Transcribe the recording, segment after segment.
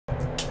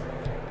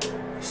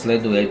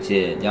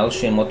Sledujete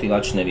ďalšie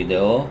motivačné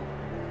video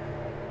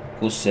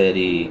ku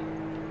sérii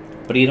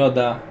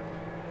Príroda,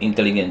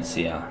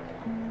 inteligencia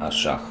a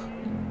šach.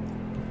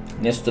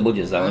 Dnes to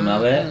bude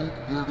zaujímavé,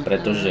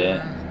 pretože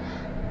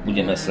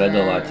budeme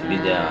sledovať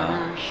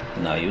videá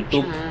na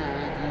YouTube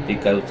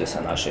týkajúce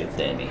sa našej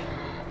témy.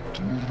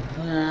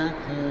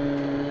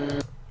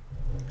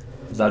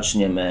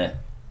 Začneme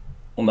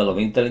umelou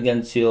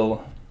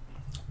inteligenciou,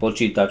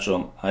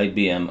 počítačom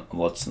IBM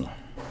Watson.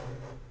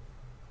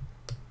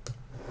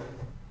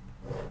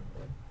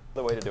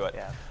 The way to do it.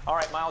 Yeah. All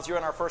right, Miles,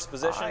 you're in our first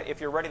position. If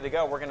you're ready to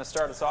go, we're going to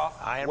start us off.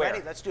 I am ready.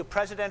 Let's do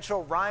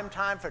presidential rhyme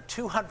time for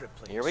 200,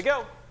 please. Here we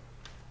go.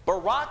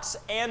 Barack's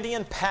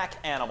Andean pack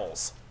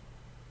animals.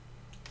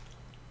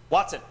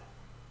 Watson.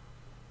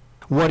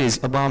 What is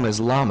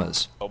Obama's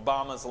llamas?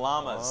 Obama's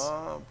llamas.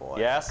 Oh,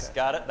 boy. Yes, Okay.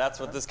 got it. That's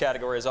what this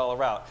category is all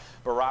about.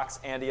 Barack's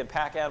Andean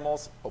pack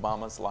animals,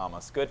 Obama's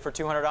llamas. Good for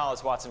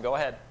 $200, Watson. Go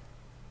ahead.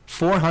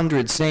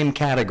 400, same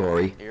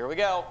category. Here we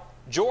go.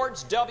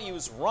 George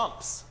W.'s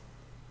rumps.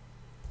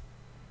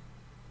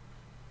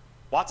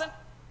 Watson?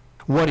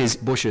 What is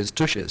Bush's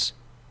tushes?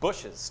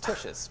 Bush's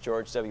tushes.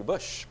 George W.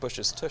 Bush.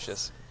 Bush's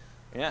tushes.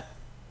 Yeah.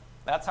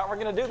 That's how we're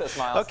going to do this,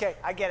 Miles. Okay,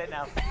 I get it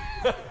now.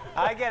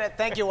 I get it.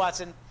 Thank you,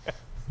 Watson.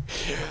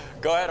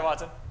 Go ahead,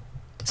 Watson.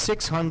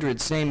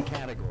 600, same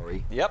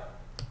category. Yep.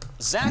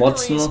 Zachary's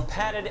Watson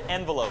padded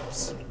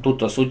envelopes.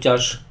 túto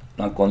súťaž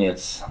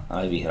nakoniec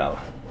aj vyhral.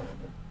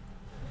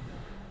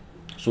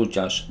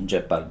 Súťaž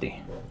Jeopardy.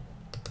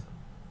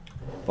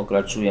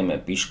 Pokračujeme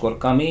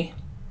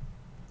Piškvorkami,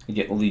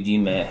 kde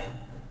uvidíme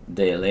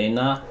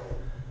Lana,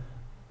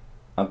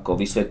 ako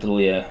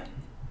vysvetľuje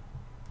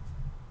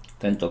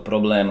tento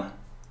problém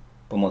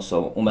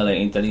pomocou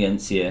umelej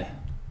inteligencie.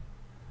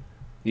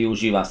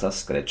 Využíva sa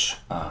Scratch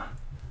a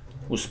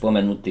už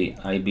spomenutý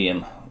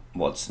IBM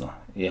Watson,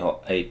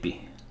 jeho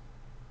AP.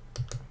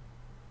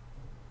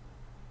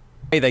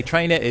 The way they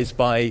train it is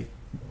by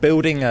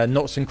building a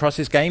noughts and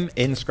crosses game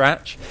in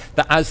Scratch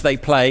that as they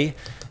play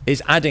is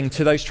adding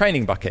to those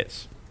training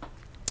buckets.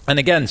 And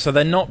again, so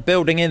they're not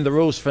building in the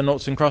rules for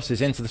noughts and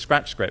crosses into the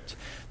Scratch script.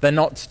 They're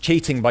not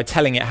cheating by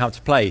telling it how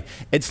to play.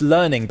 It's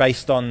learning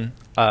based on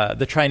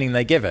the training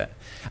they give it.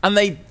 And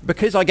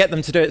because I get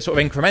them to do it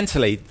sort of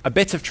incrementally, a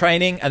bit of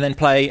training and then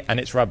play and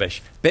it's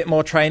rubbish. Bit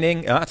more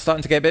training, that's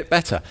starting to get a bit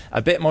better.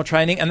 A bit more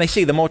training, and they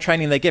see the more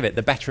training they give it,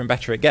 the better and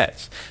better it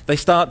gets. They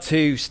start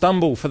to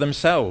stumble for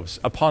themselves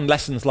upon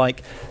lessons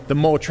like the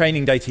more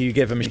training data you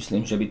give them.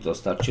 Myslím, že by to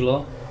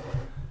stačilo.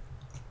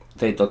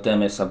 Tejto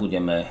téme sa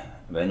budeme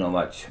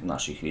venovať v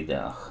našich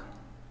videách.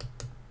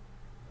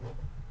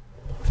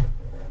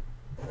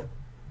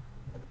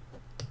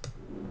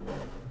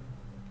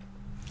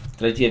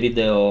 Tretie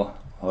video,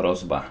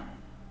 Hrozba.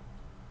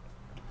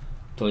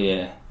 To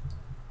je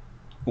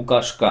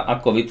ukážka,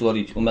 ako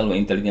vytvoriť umelú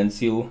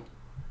inteligenciu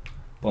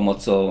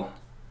pomocou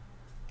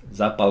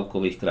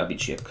zápalkových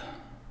krabičiek.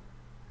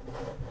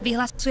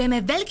 Vyhlasujeme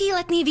veľký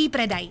letný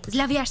výpredaj.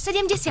 Zľavy až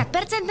 70%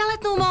 na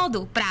letnú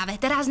módu. Práve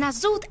teraz na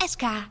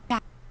Zoot.sk.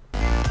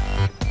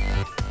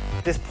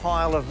 This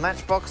pile of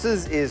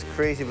matchboxes is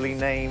creatively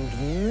named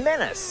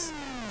Menace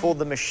for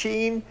the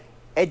machine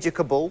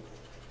educable,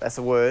 that's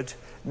a word,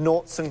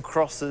 noughts and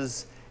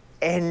crosses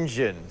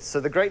engine. So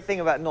the great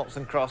thing about noughts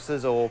and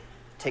crosses, or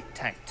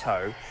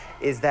tic-tac-toe,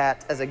 is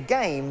that as a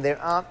game there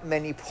aren't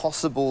many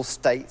possible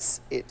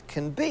states it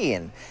can be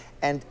in.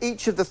 And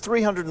each of the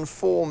 304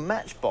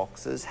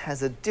 matchboxes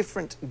has a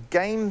different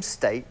game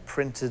state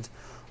printed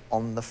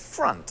on the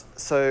front.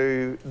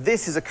 So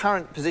this is a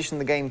current position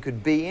the game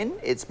could be in.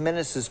 It's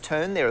Menace's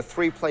turn. There are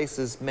 3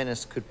 places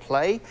Menace could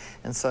play.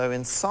 And so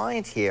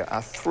inside here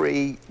are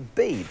 3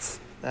 beads.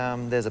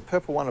 There's a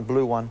purple one, a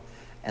blue one,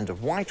 and a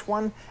white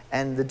one.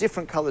 And the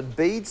different coloured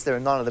beads, there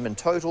are 9 of them in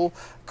total,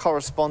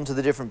 correspond to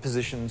the different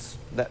positions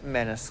that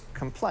Menace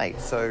can play.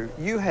 So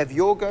you have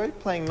your go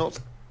playing noughts.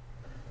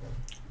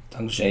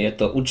 Takže je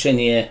to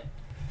učenie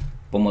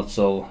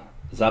pomocou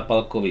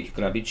zápalkových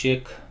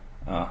krabičiek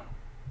a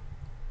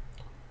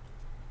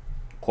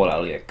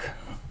koraliek.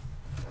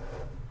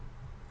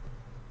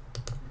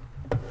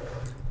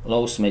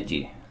 Lov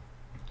smetí.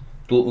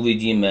 Tu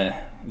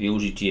uvidíme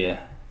využitie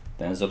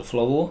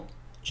TensorFlowu,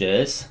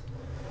 JS,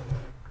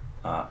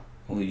 a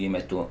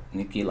uvidíme tu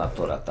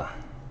Nikilatorata.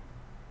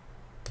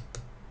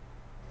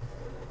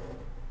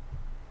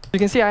 You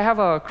can see I have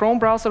a Chrome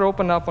browser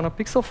open up on a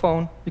Pixel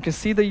phone. You can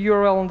see the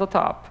URL on the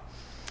top.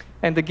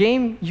 And the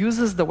game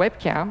uses the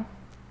webcam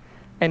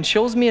and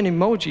shows me an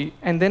emoji,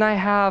 and then I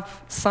have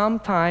some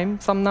time,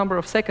 some number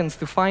of seconds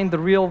to find the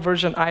real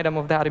version item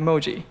of that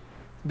emoji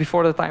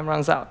before the time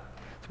runs out.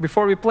 So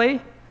before we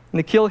play,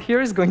 Nikhil here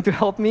is going to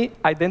help me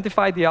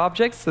identify the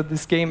objects that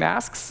this game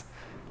asks.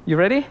 You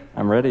ready?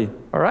 I'm ready.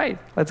 All right,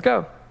 let's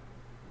go.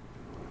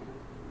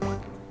 All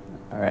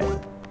right.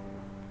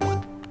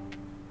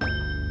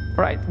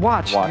 All right,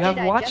 watch. Watch. You have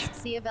Did a watch? I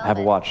just see a velvet? I have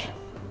a watch.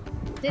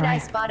 Did I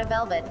spot a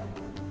velvet?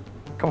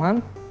 Come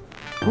on.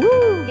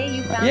 Woo! Hey,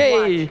 you found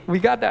Yay, watch. we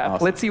got that.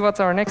 Awesome. Let's see what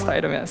our next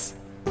item is.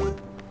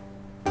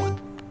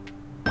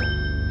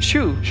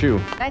 shoe. Shoe.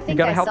 I You think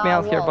gotta I help saw me a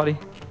out here, wolf. buddy.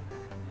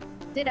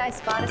 Did I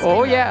spot a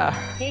Oh spindle? yeah.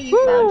 Hey, you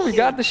Woo, found we shoe.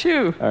 got the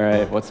shoe. All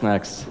right, what's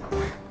next?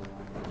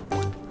 Do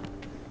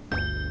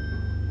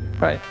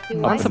Right. I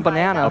Want some spy a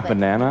banana? velvet?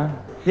 Banana?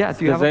 Yeah,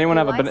 do you Does have anyone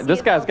have a Do I banana? see This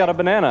a guy's got a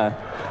velvet? banana.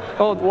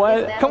 Oh,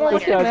 What? that come a over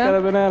This here, guy's got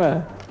a man. banana.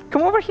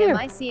 Come over here.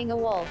 Am I seeing a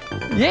wolf?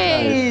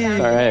 Yay!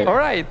 All right. All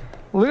right.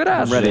 Look at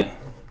us. ready.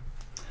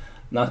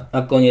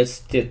 Nakoniec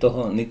ste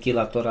toho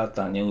Nikila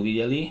Toráta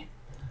neuvideli,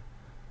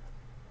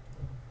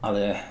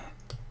 ale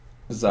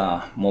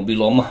za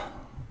mobilom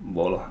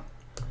bol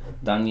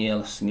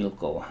Daniel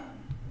Smilkov.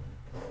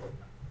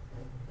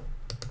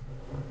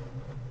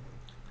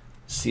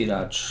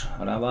 Siraj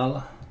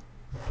Raval,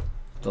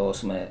 toho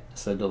sme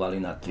sledovali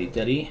na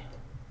Twitteri.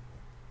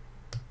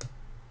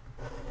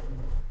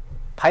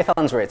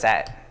 Python's where it's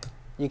at.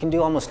 You can do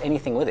almost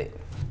anything with it.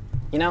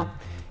 You know,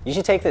 you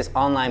should take this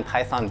online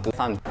Python booth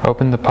on.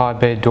 Open the pod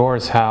bay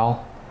doors,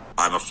 Hal.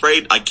 I'm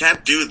afraid I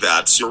can't do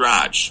that,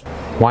 Siraj.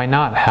 Why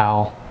not,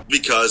 Hal?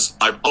 Because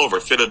I've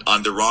overfitted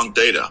on the wrong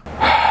data.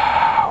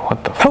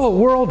 What the Hello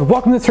world,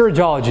 welcome to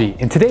Surgeology.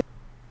 And today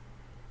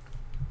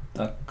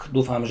Tak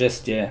dúfam, že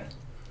ste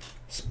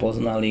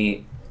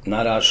spoznali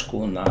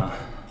narážku na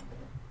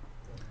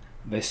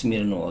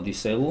vesmírnu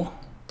Odyseu.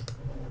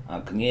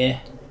 Ak nie,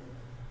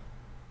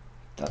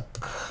 tak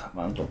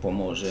vám to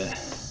pomôže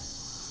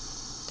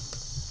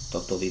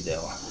toto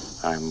video.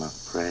 I'm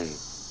afraid.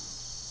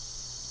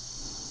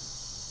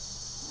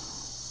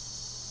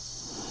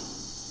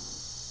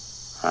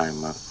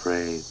 I'm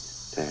afraid,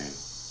 Dave.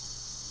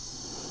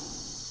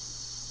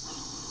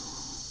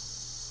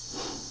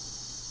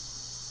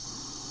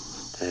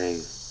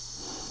 Dave.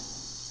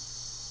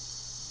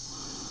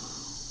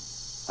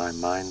 My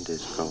mind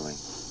is going.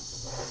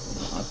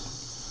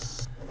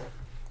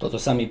 Toto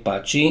sa mi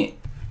páči.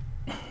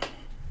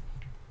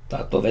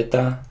 Táto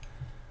veta,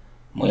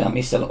 moja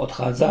myseľ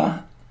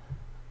odchádza,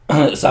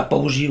 sa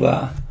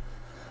používa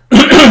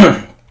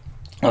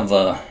v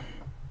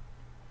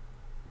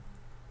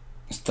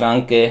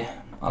stránke,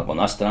 alebo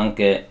na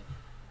stránke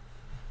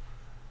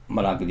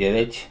mrak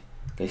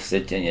 9, keď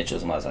chcete niečo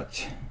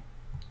zmazať.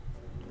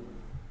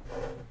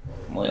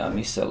 Moja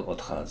myseľ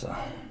odchádza.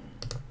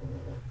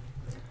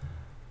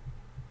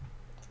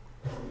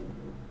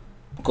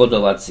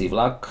 Kodovací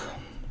vlak,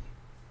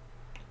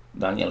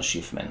 Daniel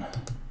Schiffman.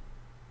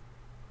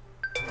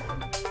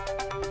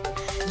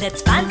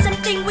 Let's find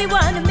something we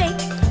want to make,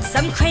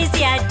 some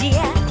crazy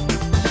idea.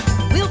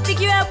 We'll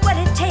figure out what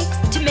it takes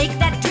to make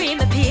that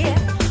dream appear.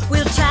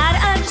 We'll try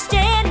to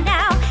understand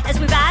now as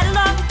we ride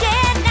along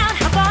again. Now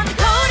hop on the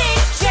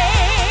coding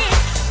train,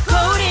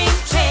 coding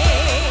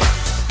train,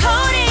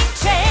 coding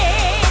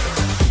train.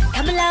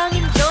 Come along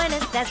and join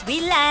us as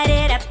we light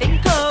it up in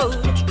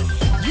code,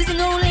 using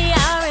only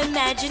our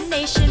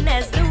imagination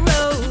as the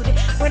road.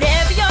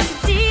 Whatever you're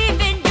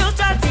conceiving, you'll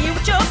start seeing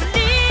what you're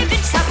believing.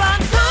 Just hop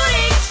on the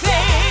coding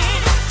train,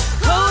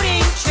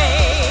 coding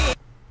train.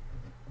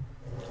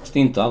 S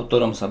týmto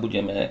autorom sa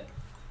budeme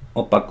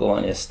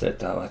opakovane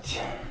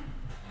stretávať.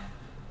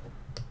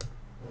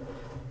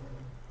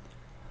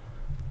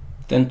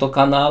 Tento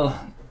kanál,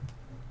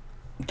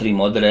 3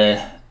 modré,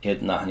 1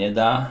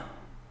 hnedá,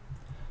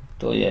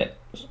 to je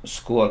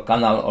skôr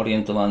kanál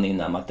orientovaný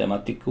na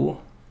matematiku,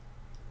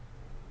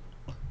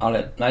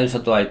 ale nájdú sa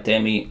tu aj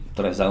témy,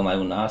 ktoré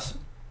zaujímajú nás,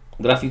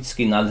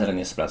 graficky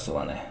nádherne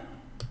spracované.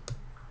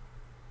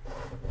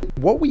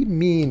 What we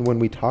mean when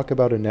we talk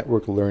about a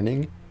network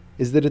learning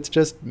is that it's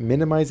just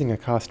minimizing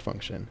a cost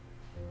function.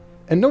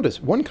 And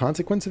notice, one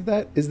consequence of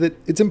that is that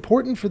it's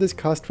important for this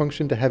cost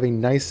function to have a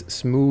nice,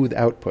 smooth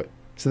output,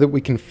 so that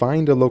we can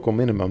find a local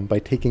minimum by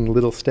taking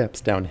little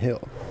steps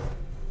downhill.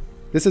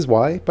 This is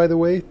why, by the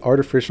way,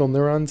 artificial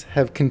neurons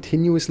have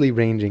continuously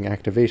ranging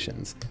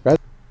activations.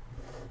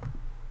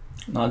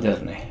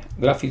 Nádherné,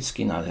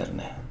 graficky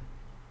nádherné.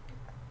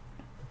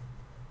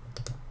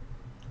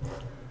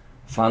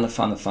 Fun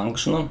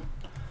function.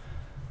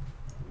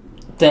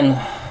 Ten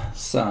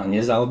sa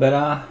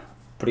nezaoberá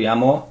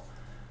priamo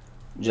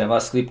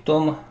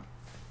JavaScriptom,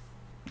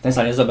 ten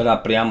sa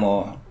nezaoberá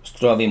priamo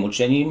strojovým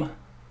učením,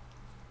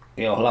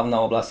 jeho hlavná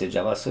oblasť je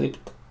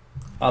JavaScript,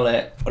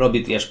 ale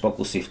robí tiež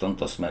pokusy v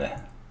tomto smere.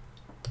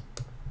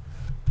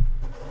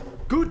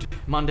 Good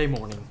Monday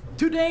morning.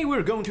 Today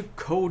we're going to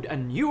code a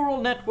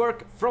neural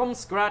network from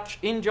scratch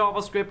in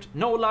JavaScript.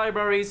 No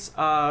libraries,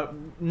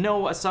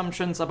 no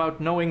assumptions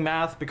about knowing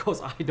math, because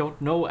I don't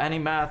know any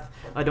math.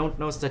 I don't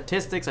know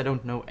statistics, I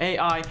don't know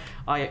AI.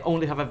 I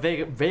only have a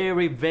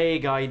very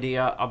vague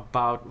idea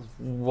about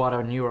what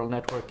a neural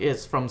network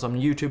is from some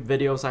YouTube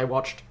videos I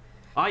watched.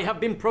 I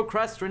have been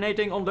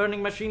procrastinating on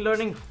learning machine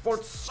learning for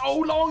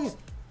so long.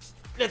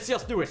 Let's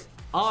just do it.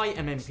 I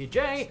am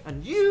MPJ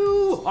and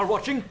you are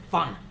watching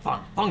Fun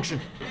Function.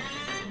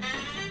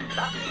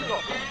 That's your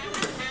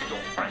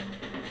friend.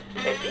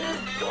 It is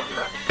your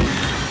friend.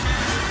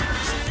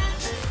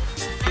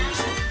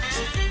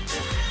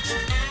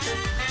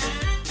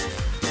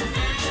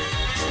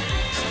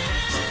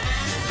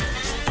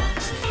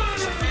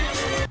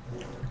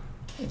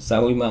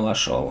 Zaujímavá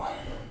show.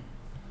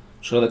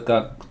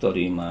 Človeka,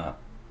 ktorý má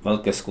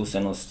veľké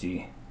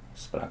skúsenosti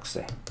z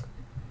praxe.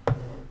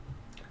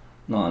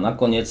 No a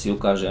nakoniec si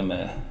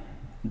ukážeme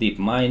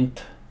Deep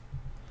Mind,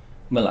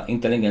 umelá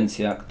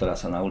inteligencia, ktorá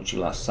sa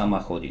naučila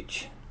sama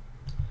chodiť.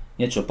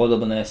 Niečo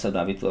podobné sa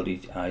dá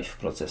vytvoriť aj v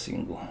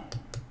procesingu.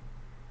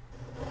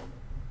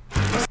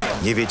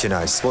 Neviete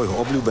nájsť svojho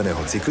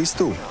obľúbeného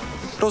cyklistu?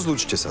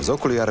 Rozlúčte sa s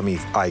okuliarmi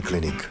v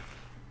iClinic.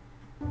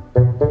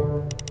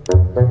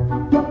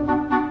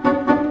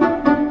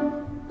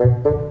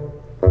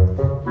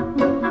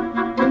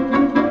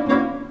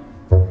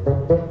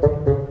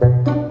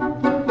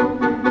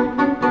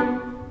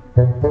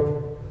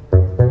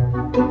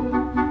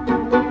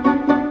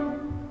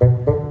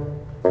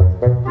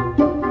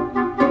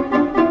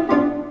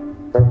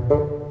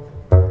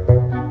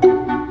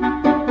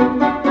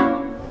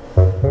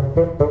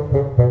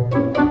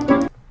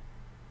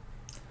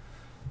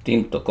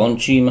 Týmto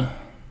končím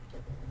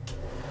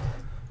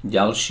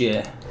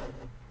ďalšie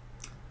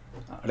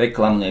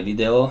reklamné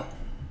video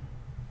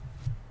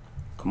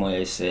k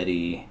mojej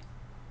sérii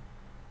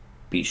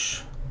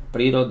Piš.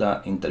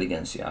 Príroda,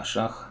 inteligencia a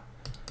šach.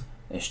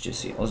 Ešte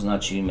si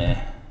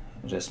označíme,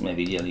 že sme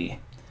videli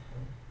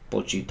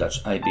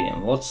počítač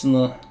IBM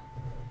Watson,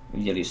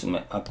 videli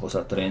sme, ako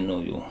sa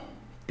trénujú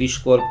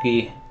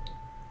piškvorky,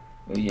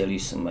 videli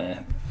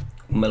sme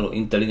umelú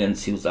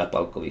inteligenciu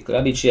zápalkových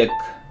krabičiek,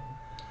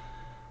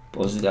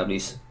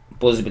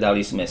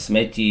 pozbierali sme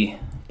smetí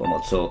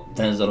pomocou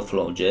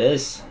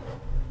TensorFlow.js,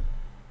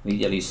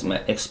 videli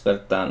sme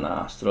experta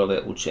na strojové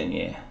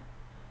učenie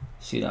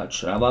Siraj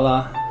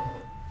Ravala,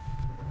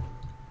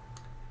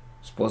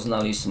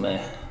 spoznali sme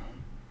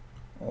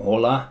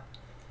Hola,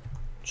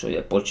 čo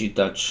je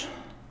počítač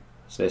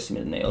z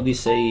vesmírnej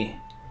Odysei,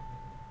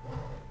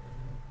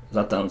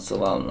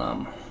 zatancoval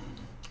nám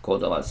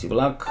kódovací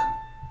vlak,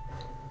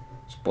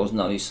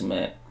 spoznali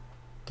sme,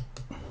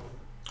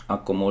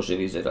 ako môže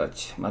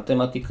vyzerať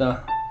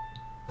matematika.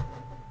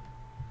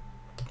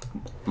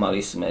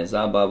 Mali sme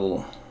zábavu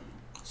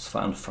s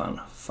Fun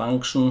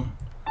Function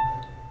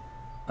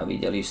a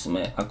videli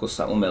sme, ako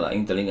sa umelá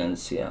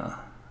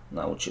inteligencia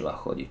naučila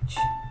chodiť.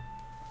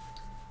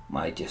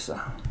 Majte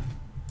sa.